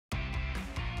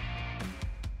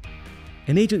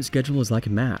An agent schedule is like a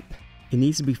map. It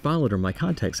needs to be followed or my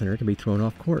contact center can be thrown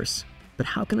off course. But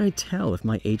how can I tell if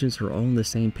my agents are all on the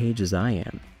same page as I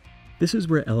am? This is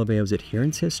where Eleveo's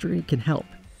adherence history can help.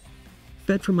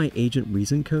 Fed from my agent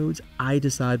reason codes, I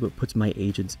decide what puts my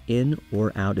agents in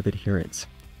or out of adherence.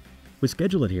 With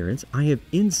schedule adherence, I have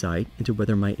insight into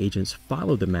whether my agents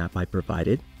follow the map I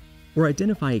provided or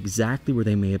identify exactly where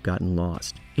they may have gotten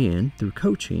lost, and through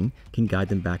coaching, can guide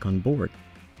them back on board.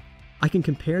 I can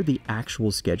compare the actual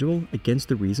schedule against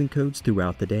the reason codes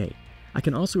throughout the day. I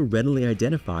can also readily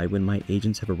identify when my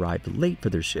agents have arrived late for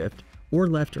their shift or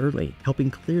left early, helping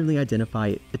clearly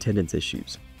identify attendance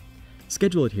issues.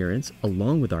 Schedule adherence,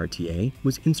 along with RTA,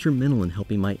 was instrumental in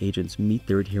helping my agents meet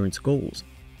their adherence goals,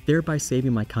 thereby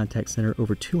saving my contact center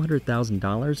over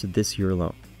 $200,000 this year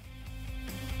alone.